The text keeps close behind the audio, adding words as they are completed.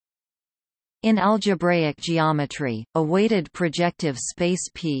In algebraic geometry, a weighted projective space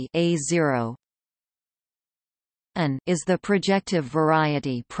P A0 is the projective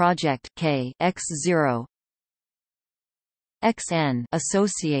variety project K x0 xn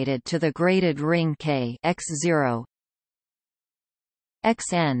associated to the graded ring K x0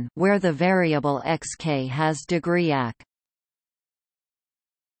 xn, where the variable xk has degree ac.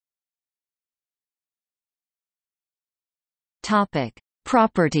 Topic: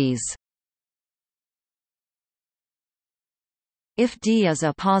 Properties. If D is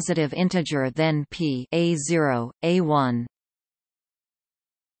a positive integer, then P A0, A1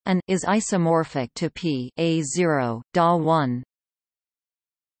 is isomorphic to P A0, Da1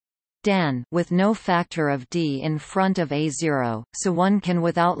 Dan with no factor of D in front of A0, so one can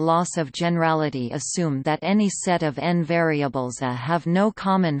without loss of generality assume that any set of n variables A have no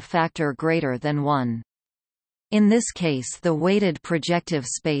common factor greater than 1. In this case, the weighted projective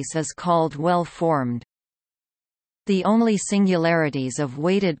space is called well-formed. The only singularities of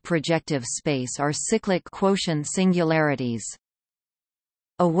weighted projective space are cyclic quotient singularities.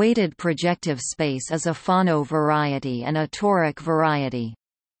 A weighted projective space is a Fano variety and a toric variety.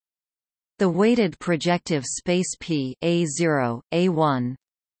 The weighted projective space P A0, A1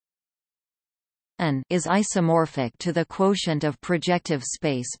 is isomorphic to the quotient of projective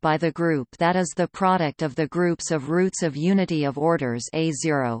space by the group that is the product of the groups of roots of unity of orders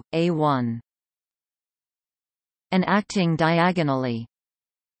A0, A1. And acting diagonally,